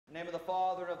name of the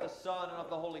Father, and of the Son, and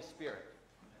of the Holy Spirit.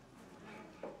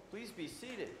 Please be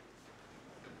seated.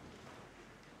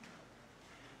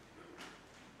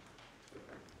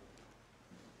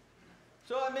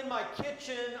 So I'm in my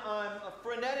kitchen. I'm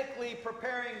frenetically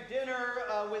preparing dinner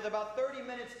with about 30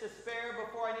 minutes to spare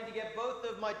before I need to get both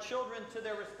of my children to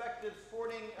their respective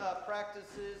sporting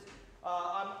practices.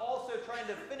 I'm also trying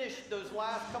to finish those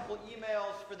last couple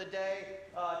emails for the day,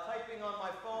 typing on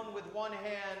my phone with one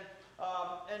hand.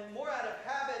 And more out of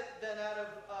habit than out of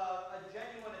a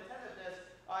genuine attentiveness,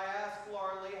 I asked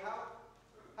Laura Lee,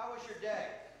 how was your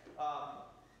day?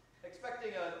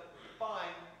 Expecting a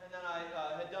fine, and then I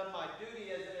had done my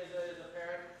duty as a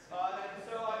parent. And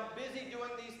so I'm busy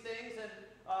doing these things, and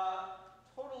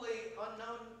totally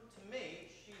unknown to me,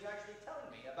 she's actually telling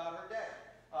me about her day.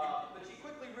 But she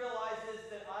quickly realizes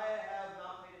that I have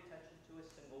not paid attention to a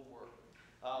single word.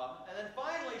 And then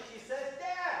finally she says,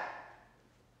 "Dad!"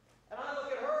 And I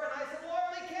look at her and I said,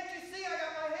 "Laura Lee, can't you see I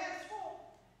got my hands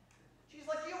full?" She's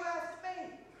like, "You asked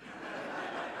me."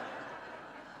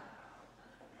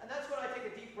 And that's when I take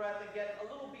a deep breath and get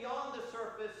a little beyond the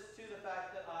surface to the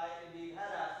fact that I indeed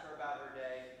had asked her about her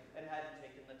day and hadn't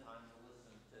taken the time to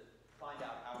listen to find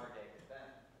out how her day had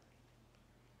been.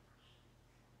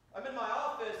 I'm in my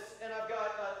office, and I've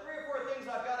got 3 or 4 things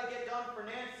I've got to get done for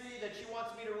Nancy that she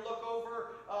wants me to look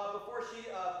over before she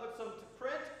puts them to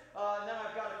print. And then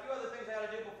I've got a few other things I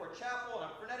got to do before chapel, and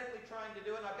I'm frenetically trying to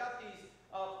do it. And I've got these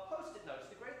Post-it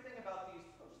notes. The great thing about these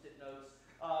Post-it notes,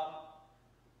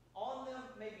 on them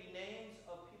may be names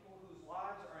of people whose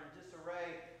lives are in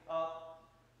disarray.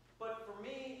 But for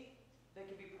me, they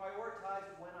can be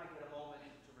prioritized when I get a moment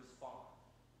to respond.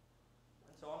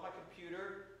 And so on my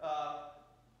computer,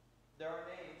 there are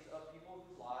names of people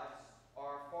whose lives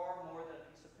are far more than a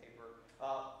piece of paper.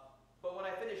 But when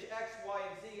I finish X, Y,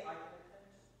 and Z, I can attend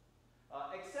to.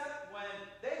 Except when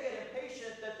they get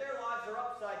impatient that their lives are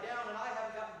upside down and I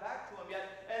haven't gotten back to them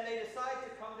yet, and they decide to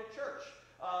come to church.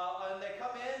 And they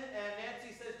come in, and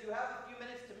Nancy says, "Do you have a few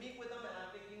minutes to meet with them?" And I'm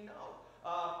thinking, no.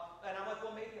 And I'm like,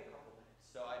 well, maybe a couple minutes.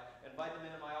 So I invite them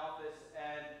into my office,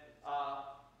 and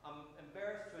I'm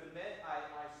embarrassed to admit,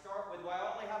 I start with, well,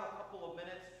 I only have a couple of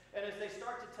minutes. And as they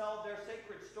start to tell their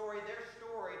sacred story, their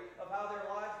story of how their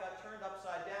lives got turned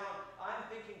upside down, I'm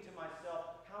thinking to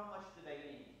myself, how much do they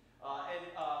need? And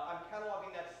I'm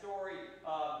cataloging that story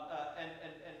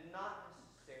and not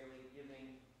necessarily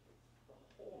giving the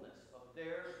wholeness of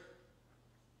their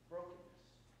brokenness,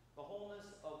 the wholeness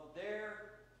of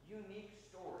their unique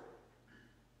story,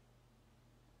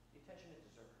 the attention it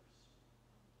deserves.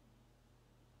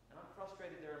 And I'm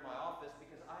frustrated there in my office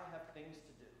because I have things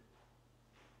to do.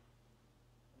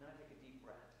 And then I take a deep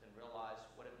breath and realize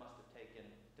what it must have taken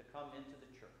to come into the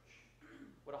church.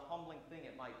 What a humbling thing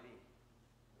it might be.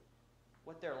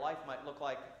 What their life might look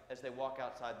like as they walk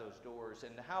outside those doors,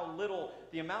 and how little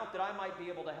the amount that I might be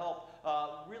able to help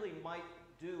really might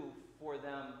do for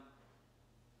them,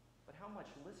 but how much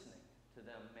listening to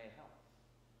them may help.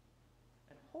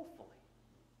 And hopefully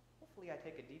I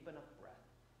take a deep enough breath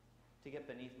to get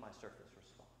beneath my surface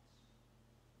response.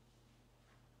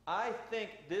 I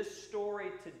think this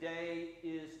story today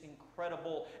is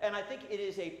incredible, and I think it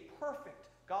is a perfect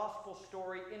gospel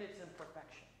story in its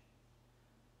imperfection.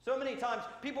 So many times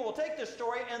people will take this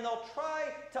story and they'll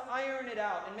try to iron it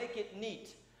out and make it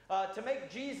neat, to make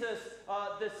Jesus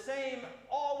the same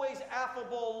always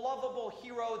affable, lovable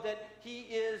hero that he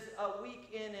is week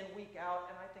in and week out.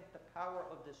 And I think the power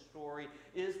of this story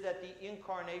is that the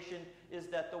incarnation is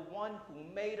that the one who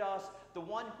made us, the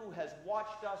one who has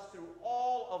watched us through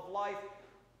all of life,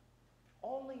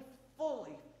 only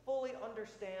fully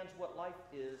understands what life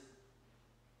is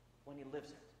when he lives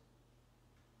it.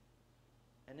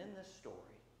 And in this story,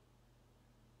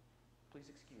 please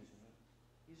excuse me,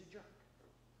 he's a jerk.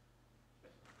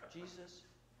 Jesus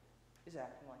is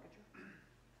acting like a jerk.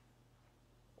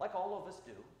 Like all of us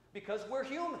do, because we're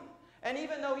human. And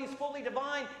even though he's fully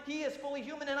divine, he is fully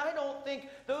human. And I don't think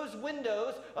those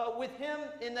windows with him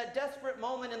in that desperate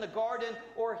moment in the garden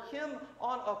or him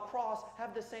on a cross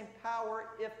have the same power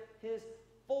if his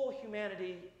full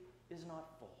humanity is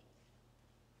not full.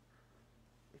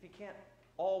 If he can't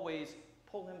always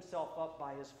pull himself up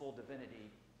by his full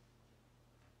divinity,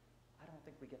 I don't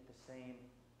think we get the same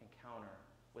encounter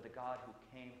with a God who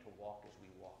came to walk as we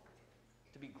walk,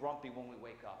 to be grumpy when we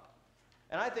wake up.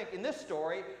 And I think in this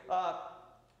story,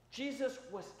 Jesus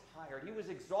was tired. He was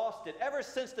exhausted. Ever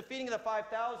since the feeding of the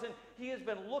 5,000, he has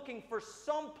been looking for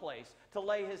some place to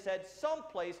lay his head, some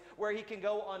place where he can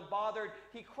go unbothered.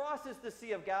 He crosses the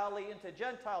Sea of Galilee into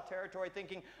Gentile territory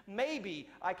thinking, maybe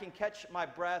I can catch my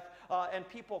breath, and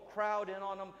people crowd in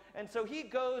on him. And so he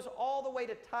goes all the way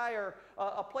to Tyre,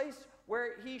 a place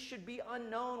where he should be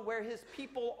unknown, where his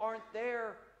people aren't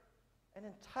there, an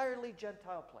entirely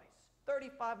Gentile place.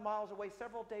 35 miles away,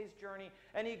 several days' journey,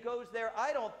 and he goes there,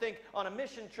 I don't think on a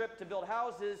mission trip to build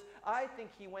houses. I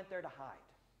think he went there to hide.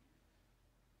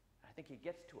 I think he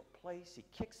gets to a place, he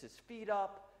kicks his feet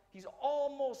up, he's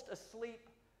almost asleep,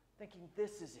 thinking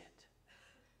this is it.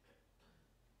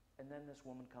 And then this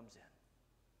woman comes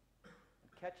in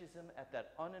and catches him at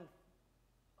that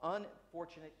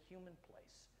unfortunate human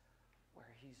place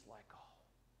where he's like, oh,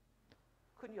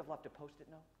 couldn't you have left a Post-it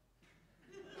note?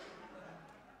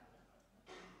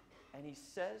 And he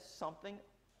says something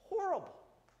horrible.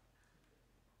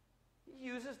 He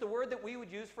uses the word that we would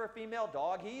use for a female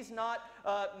dog. He's not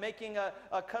making a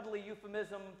cuddly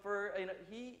euphemism for,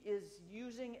 he is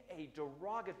using a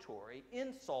derogatory,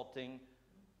 insulting,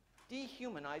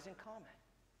 dehumanizing comment.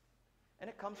 And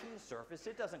it comes from the surface.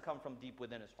 It doesn't come from deep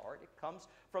within his heart. It comes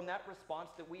from that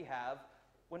response that we have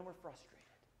when we're frustrated.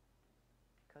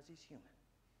 Because he's human.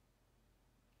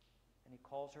 And he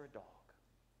calls her a dog.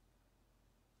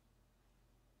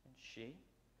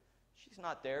 She's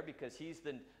not there because he's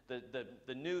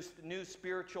the new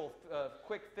spiritual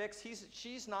quick fix.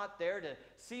 She's not there to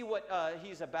see what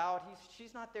he's about.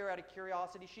 She's not there out of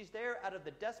curiosity. She's there out of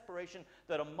the desperation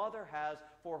that a mother has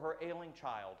for her ailing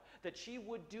child. That she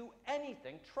would do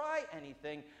anything, try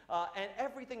anything, and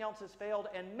everything else has failed.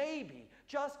 And maybe,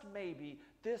 just maybe,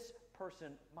 this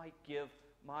person might give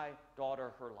my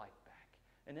daughter her life back.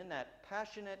 And in that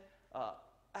passionate,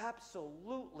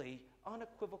 absolutely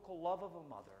unequivocal love of a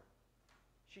mother,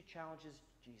 she challenges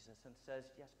Jesus and says,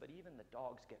 yes, but even the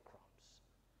dogs get crumbs.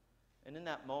 And in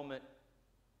that moment,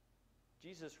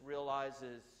 Jesus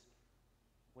realizes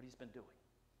what he's been doing,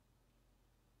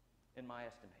 in my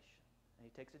estimation. And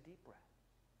he takes a deep breath.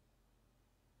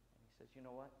 And he says, you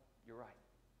know what? You're right.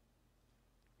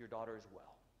 Your daughter is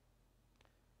well.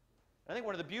 I think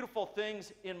one of the beautiful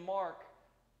things in Mark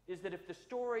is that if the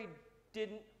story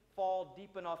didn't fall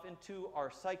deep enough into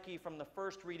our psyche from the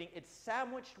first reading, it's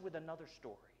sandwiched with another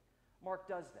story. Mark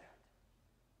does that.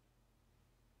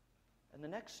 And the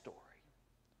next story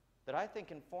that I think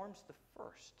informs the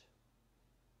first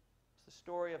is the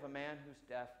story of a man who's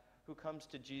deaf who comes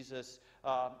to Jesus,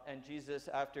 and Jesus,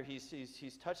 after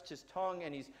he's touched his tongue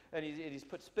and he's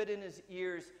put spit in his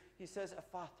ears, he says,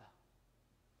 Ephatha,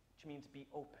 which means be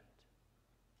opened.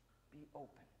 Be opened.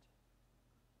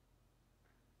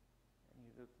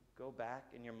 Go back,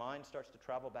 and your mind starts to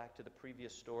travel back to the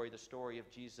previous story, the story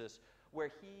of Jesus, where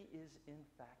he is in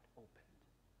fact opened.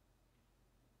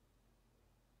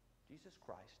 Jesus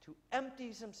Christ, who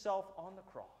empties himself on the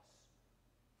cross,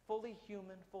 fully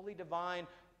human, fully divine,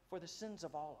 for the sins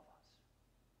of all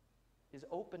of us, is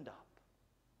opened up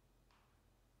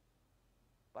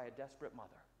by a desperate mother.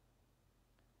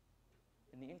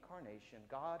 In the incarnation,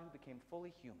 God, who became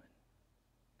fully human,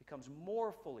 becomes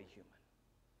more fully human,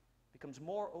 becomes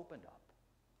more opened up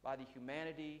by the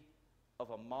humanity of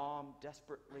a mom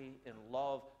desperately in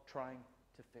love trying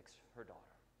to fix her daughter.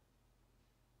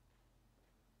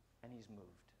 And he's moved.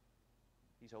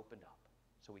 He's opened up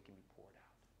so he can be poured out.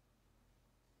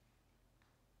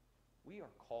 We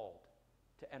are called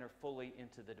to enter fully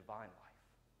into the divine life,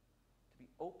 to be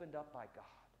opened up by God,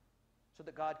 so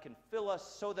that God can fill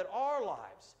us, so that our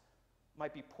lives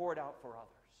might be poured out for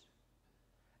others.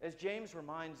 As James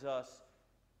reminds us,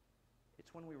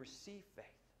 it's when we receive faith.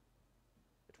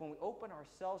 It's when we open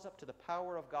ourselves up to the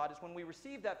power of God. It's when we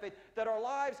receive that faith that our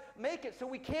lives make it so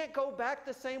we can't go back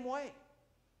the same way.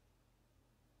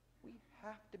 We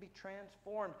have to be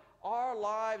transformed. Our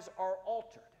lives are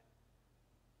altered.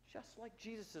 Just like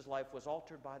Jesus' life was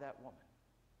altered by that woman.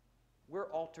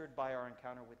 We're altered by our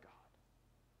encounter with God.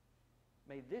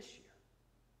 May this year,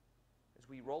 as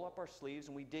we roll up our sleeves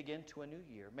and we dig into a new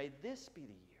year, may this be the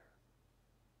year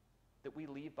that we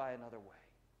leave by another way.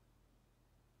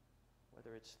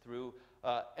 Whether it's through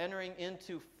entering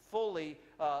into fully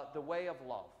the way of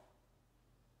love,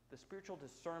 the spiritual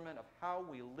discernment of how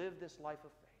we live this life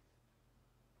of faith.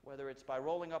 Whether it's by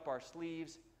rolling up our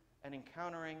sleeves and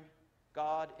encountering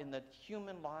God in the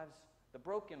human lives, the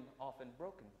broken, often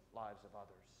broken lives of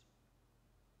others.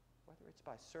 Whether it's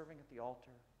by serving at the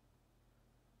altar,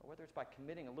 or whether it's by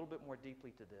committing a little bit more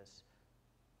deeply to this,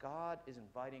 God is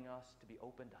inviting us to be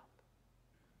opened up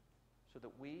so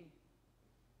that we,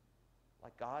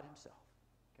 like God himself,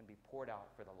 can be poured out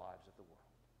for the lives of the world.